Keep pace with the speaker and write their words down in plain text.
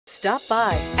Stop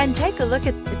by and take a look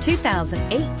at the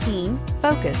 2018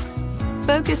 Focus.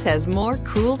 Focus has more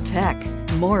cool tech,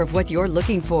 more of what you're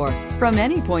looking for from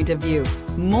any point of view,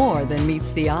 more than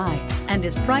meets the eye, and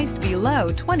is priced below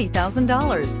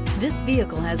 $20,000. This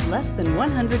vehicle has less than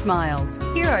 100 miles.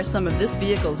 Here are some of this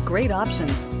vehicle's great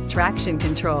options: traction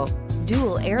control,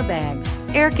 dual airbags,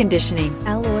 air conditioning,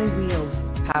 alloy wheels,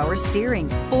 power steering,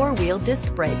 four-wheel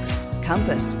disc brakes,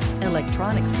 compass,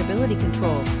 electronic stability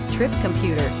control, trip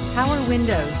computer, power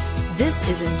windows. This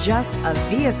isn't just a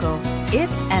vehicle,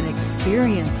 it's an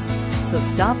experience. So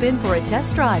stop in for a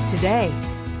test drive today.